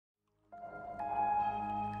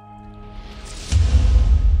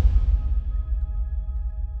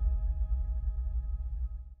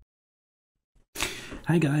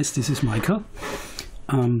Hi guys, this is Michael.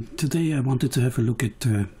 Today I wanted to have a look at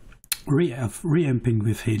reamping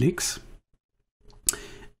with Helix,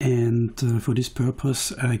 and for this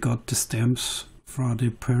purpose I got the stems for the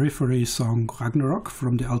Periphery song Ragnarok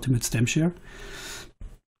from the Ultimate Stem Share.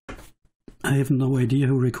 I have no idea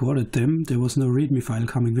who recorded them. There was no readme file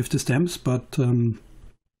coming with the stems, but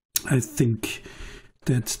I think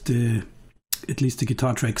that at least the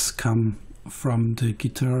guitar tracks come from the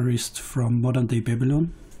guitarist from Modern Day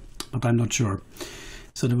Babylon, but I'm not sure.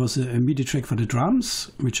 So there was a MIDI track for the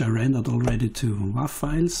drums, which I rendered already to WAV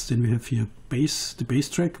files. Then we have here the bass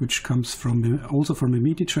track, which comes also from a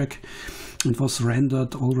MIDI track and was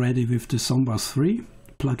rendered already with the Soundbass 3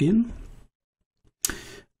 plugin.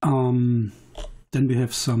 Then we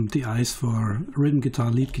have some DIs for rhythm guitar,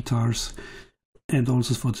 lead guitars, and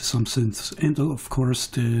also for some synths, and of course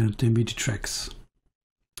the MIDI tracks.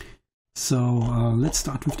 So let's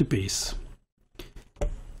start with the bass.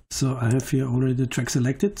 So I have here already the track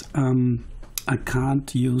selected. I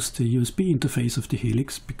can't use the USB interface of the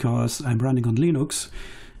Helix because I'm running on Linux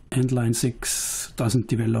and Line-6 doesn't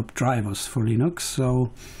develop drivers for Linux.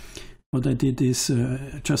 So what I did is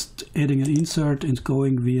just adding an insert and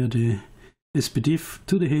going via the SPDIF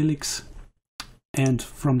to the Helix and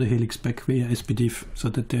from the Helix back via SPDIF, so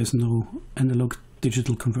that there's no analog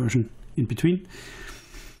digital conversion in between.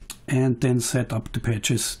 And then set up the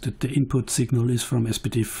patches that the input signal is from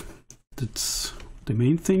SPDIF. That's the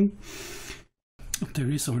main thing. There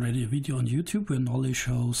is already a video on YouTube where Nolly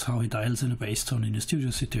shows how he dials in a bass tone in a studio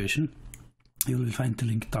situation. You will find the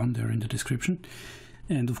link down there in the description.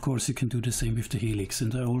 And of course you can do the same with the Helix.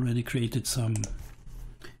 And I already created some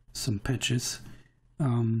patches.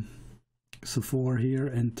 So 4 here,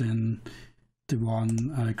 and then the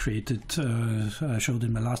one I created, I showed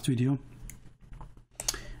in my last video.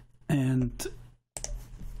 And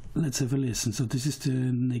let's have a listen. So this is the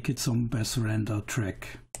naked Soundbass render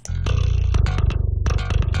track.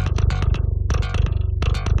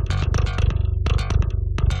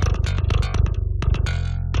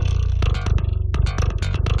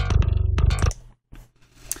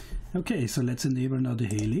 Okay, so let's enable now the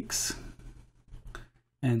Helix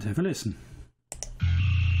and have a listen.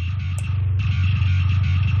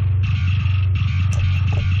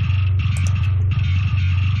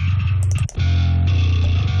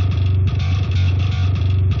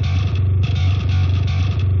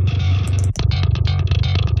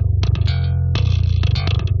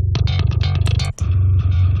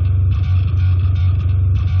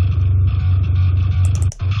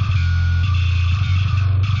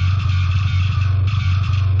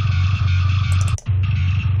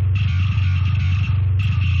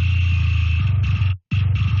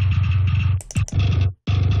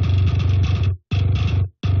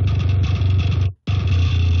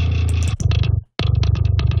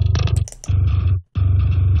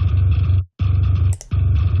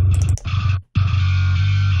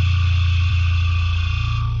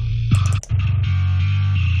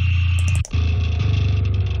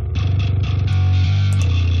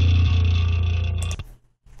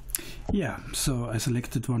 Yeah, so I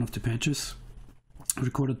selected one of the patches,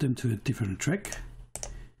 recorded them to a different track,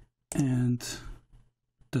 and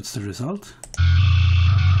that's the result.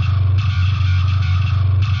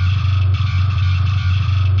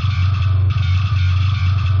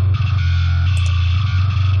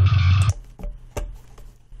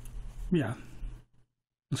 Yeah,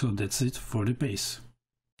 so that's it for the bass.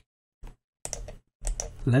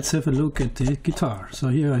 Let's have a look at the guitar. So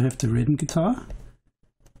here I have the rhythm guitar.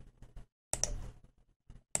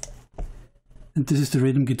 And this is the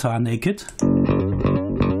rhythm guitar naked.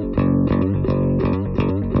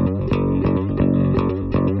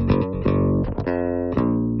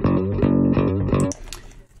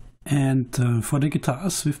 And for the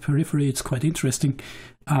guitars with Periphery, it's quite interesting.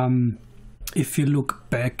 If you look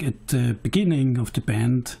back at the beginning of the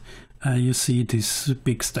band, you see these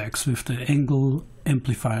big stacks with the angle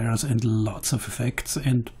amplifiers and lots of effects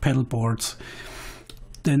and pedal boards.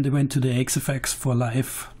 Then they went to the XFX for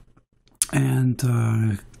live. And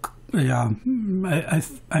yeah,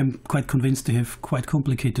 I'm quite convinced they have quite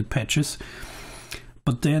complicated patches.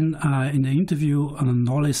 But then in the interview,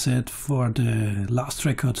 Nolly said for the last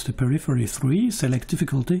record, the Periphery 3 Select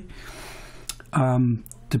Difficulty,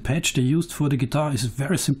 the patch they used for the guitar is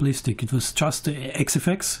very simplistic. It was just the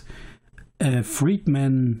XFX, a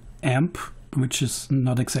Friedman amp, which is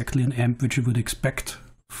not exactly an amp which you would expect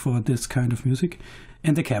for this kind of music,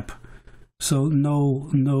 and a cap. So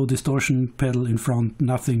no distortion pedal in front,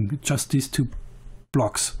 nothing, just these two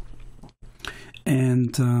blocks.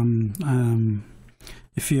 And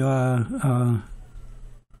if you are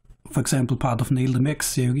for example, part of Nail the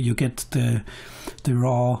Mix, you get the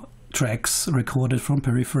raw tracks recorded from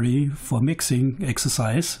Periphery for mixing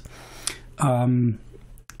exercise. And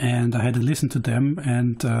I had to listen to them,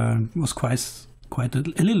 and was quite a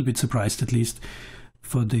little bit surprised, at least,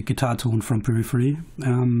 for the guitar tone from Periphery.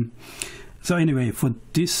 So anyway, for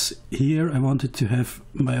this here, I wanted to have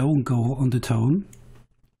my own go on the tone.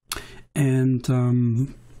 And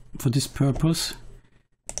for this purpose,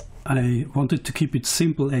 I wanted to keep it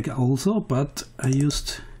simple also, but I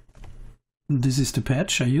used, this is the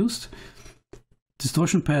patch I used,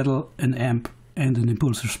 distortion pedal, an amp, and an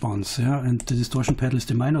impulse response. Yeah, and the distortion pedal is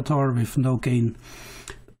the Minotaur with no gain,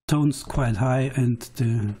 tones quite high, and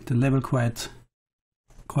the level quite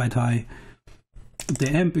high. The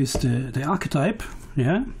amp is the archetype,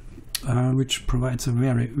 yeah, which provides a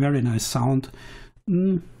very nice sound.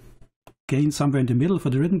 Gain somewhere in the middle for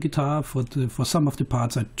the rhythm guitar. For some of the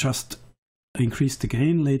parts I just increased the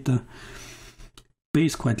gain later.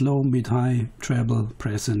 Bass quite low, mid-high, treble,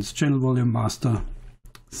 presence, channel volume master,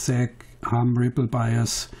 sag, hum, ripple,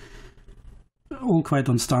 bias, all quite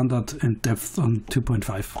on standard, and depth on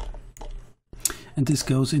 2.5. And this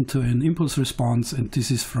goes into an impulse response, and this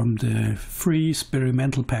is from the free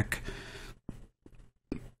Sperimental pack.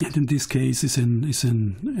 And in this case is in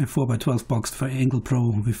a 4x12 box for Angle Pro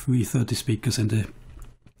with V30 speakers and the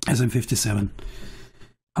SM57.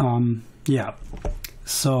 Yeah,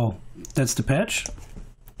 so that's the patch.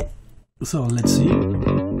 So let's see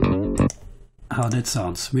how that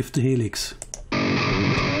sounds with the Helix.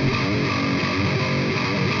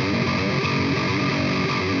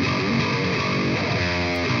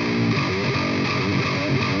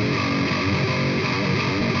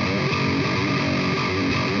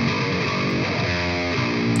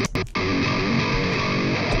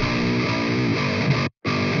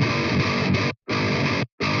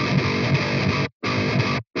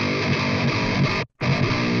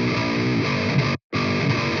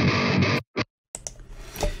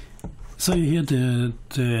 So you hear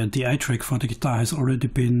the eye track for the guitar has already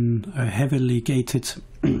been heavily gated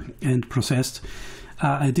and processed.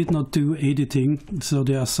 I did not do editing, so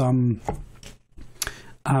there are some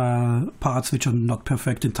parts which are not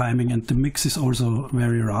perfect in timing, and the mix is also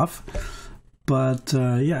very rough. But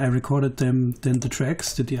yeah, I recorded them, then the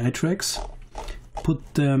tracks, the DI tracks,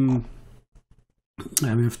 put them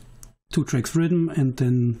with 2 tracks rhythm and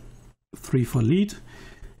then 3 for lead.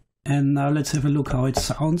 And now let's have a look how it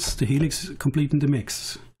sounds, the Helix complete in the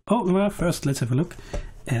mix. Oh, well, first let's have a look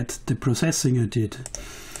at the processing I did.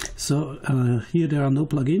 So here there are no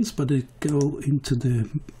plugins, but they go into the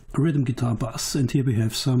rhythm guitar bus, and here we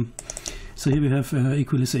have some. So here we have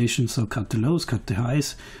equalization, so cut the lows, cut the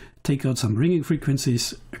highs, take out some ringing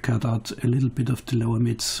frequencies, cut out a little bit of the lower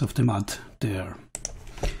mids of the mud there.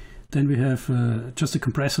 Then we have just a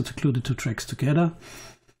compressor to glue the 2 tracks together.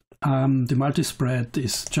 The multi-spread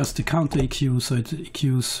is just the counter EQ, so it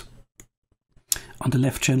EQs on the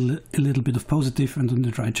left channel a little bit of positive and on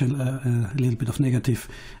the right channel a little bit of negative,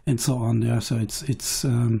 and so on. Yeah, so it's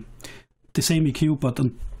the same EQ, but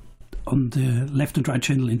on the left and right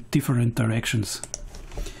channel in different directions.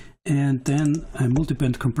 And then a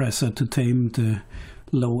multiband compressor to tame the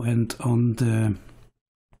low end on the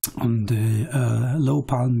low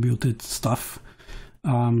palm muted stuff.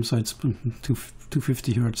 So it's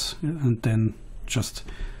 250 Hertz, and then just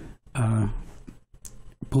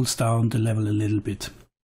pulls down the level a little bit.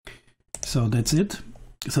 So that's it.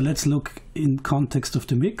 So let's look in context of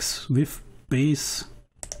the mix with bass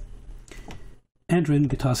and rhythm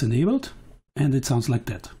guitars enabled, and it sounds like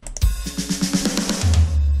that.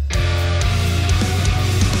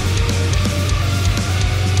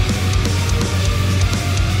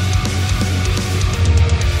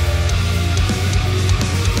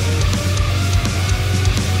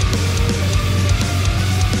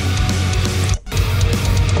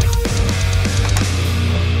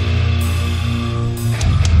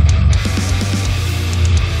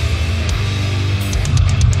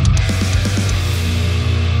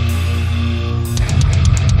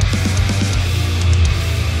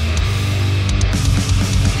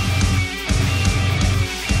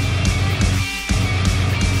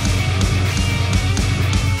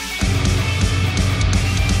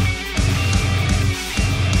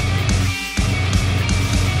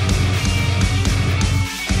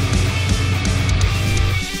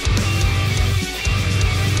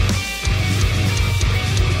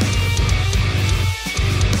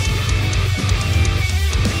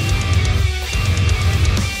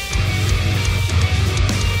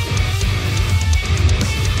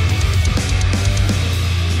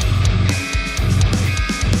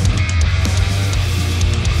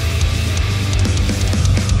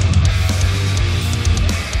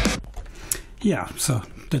 so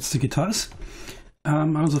that's the guitars. I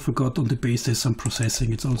also forgot on the bass there's some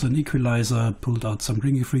processing. It's also an equalizer, pulled out some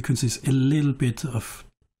ringing frequencies, a little bit of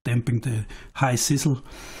damping the high sizzle.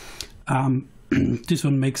 This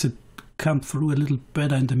one makes it come through a little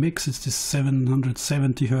better in the mix. It's this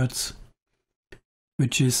 770 Hertz,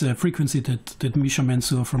 which is a frequency that Misha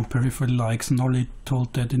Mansour from Periphery likes. Nolly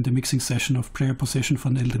told that in the mixing session of Player Possession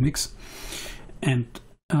for Nail the Mix. And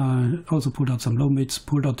also pulled out some low mids,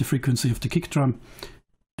 pulled out the frequency of the kick drum,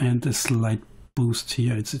 and a slight boost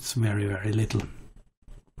here. It's very, very little.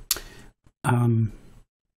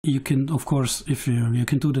 You can, of course, if you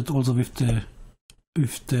can do that also with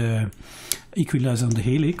the equalizer on the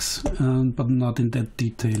Helix, but not in that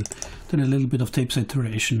detail. Then a little bit of tape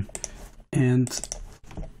saturation, and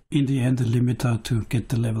in the end a limiter to get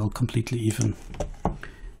the level completely even.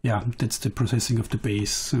 Yeah, that's the processing of the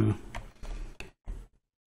bass.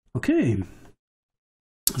 Okay,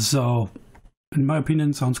 so in my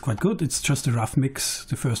opinion sounds quite good. It's just a rough mix,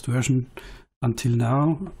 the first version until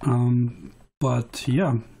now, but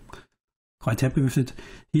yeah, quite happy with it.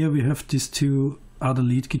 Here we have these two other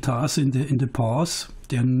lead guitars in the pause.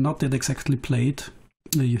 They're not that exactly played,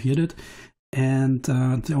 you hear that, and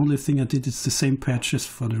the only thing I did is the same patch as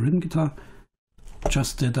for the rhythm guitar,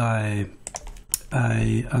 just that I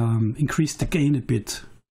increased the gain a bit.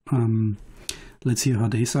 Let's hear how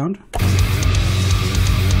they sound.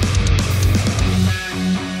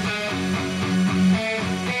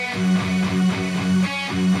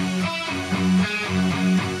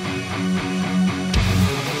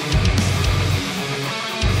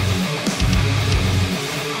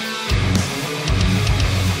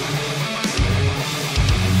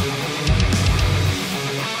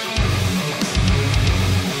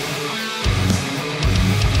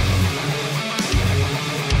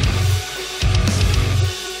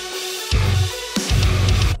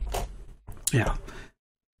 Yeah,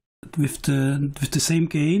 with the same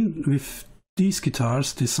gain with these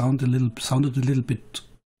guitars, they sounded a little bit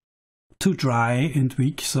too dry and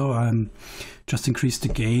weak. So I'm just increased the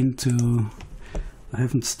gain to, I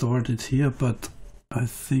haven't stored it here, but I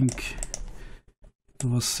think it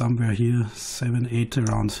was somewhere here, 7, 8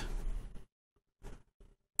 around.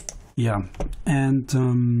 Yeah,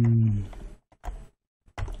 and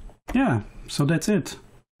yeah, so that's it.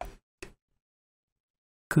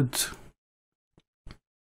 Good.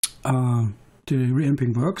 The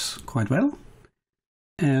reamping works quite well,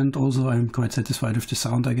 and also I'm quite satisfied with the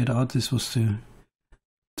sound I get out. This was the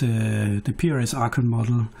PRS Archon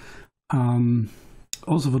model.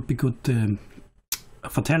 Also would be good the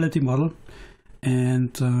Fatality model,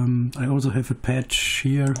 and I also have a patch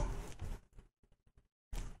here.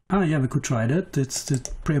 Yeah, we could try that. That's the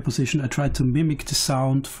prayer position. I tried to mimic the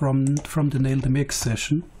sound from the Nail the Mix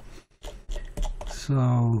session.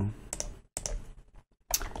 So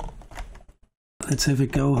let's have a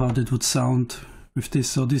go how that would sound with this.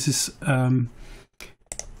 So this is to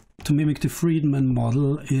mimic the Friedman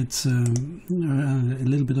model. It's a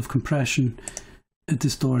little bit of compression, a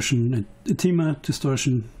distortion, a timmer,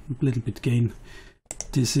 distortion, a little bit gain.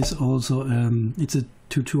 This is also it's a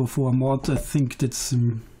 2204 mod. I think that's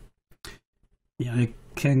yeah, I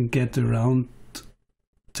can get around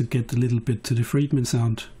to get a little bit to the Friedman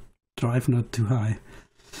sound. Drive not too high.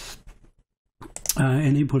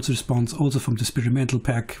 An impulse response also from the Sperimental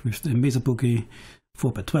pack with the Mesa Boogie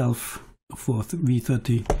 4x12 for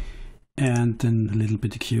V30, and then a little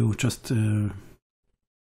bit EQ, just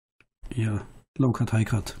yeah, low cut, high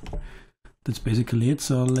cut. That's basically it.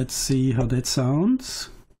 So let's see how that sounds.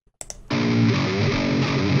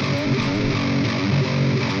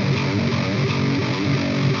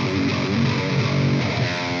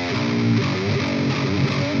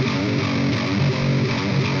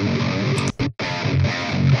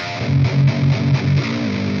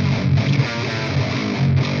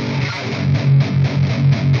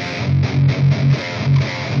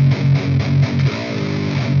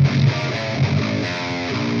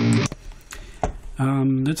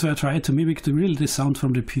 That's why I tried to mimic the sound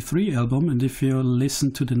from the P3 album, and if you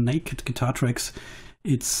listen to the naked guitar tracks,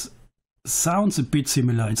 it sounds a bit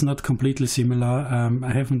similar. It's not completely similar.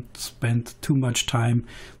 I haven't spent too much time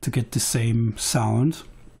to get the same sound,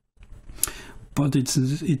 but it's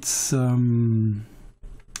a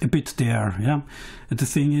bit there, yeah. And the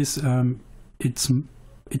thing is,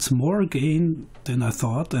 it's more gain than I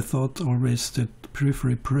thought. I thought always that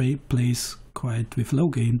Periphery plays quite with low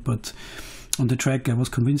gain, but on the track I was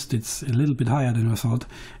convinced it's a little bit higher than I thought,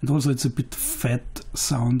 and also it's a bit fat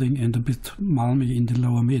sounding and a bit malmy in the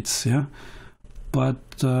lower mids, yeah. But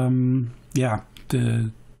yeah,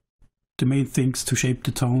 the the main things to shape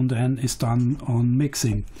the tone then is done on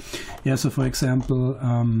mixing. Yeah, so for example,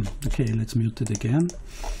 okay, let's mute it again.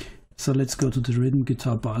 So let's go to the rhythm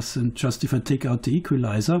guitar bass, and just if I take out the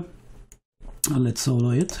equalizer, let's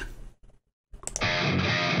solo it.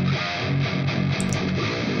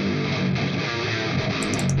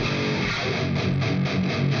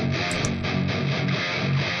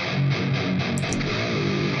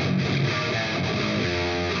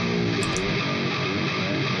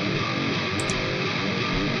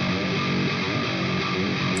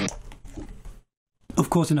 Of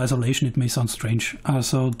course, in isolation it may sound strange.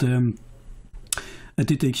 So I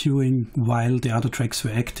did the EQing while the other tracks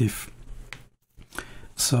were active.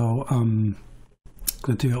 So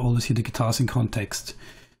that you always hear the guitars in context.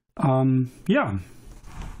 Yeah.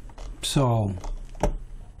 So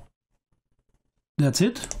that's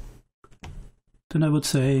it. Then I would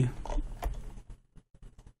say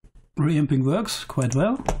reamping works quite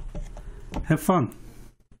well. Have fun.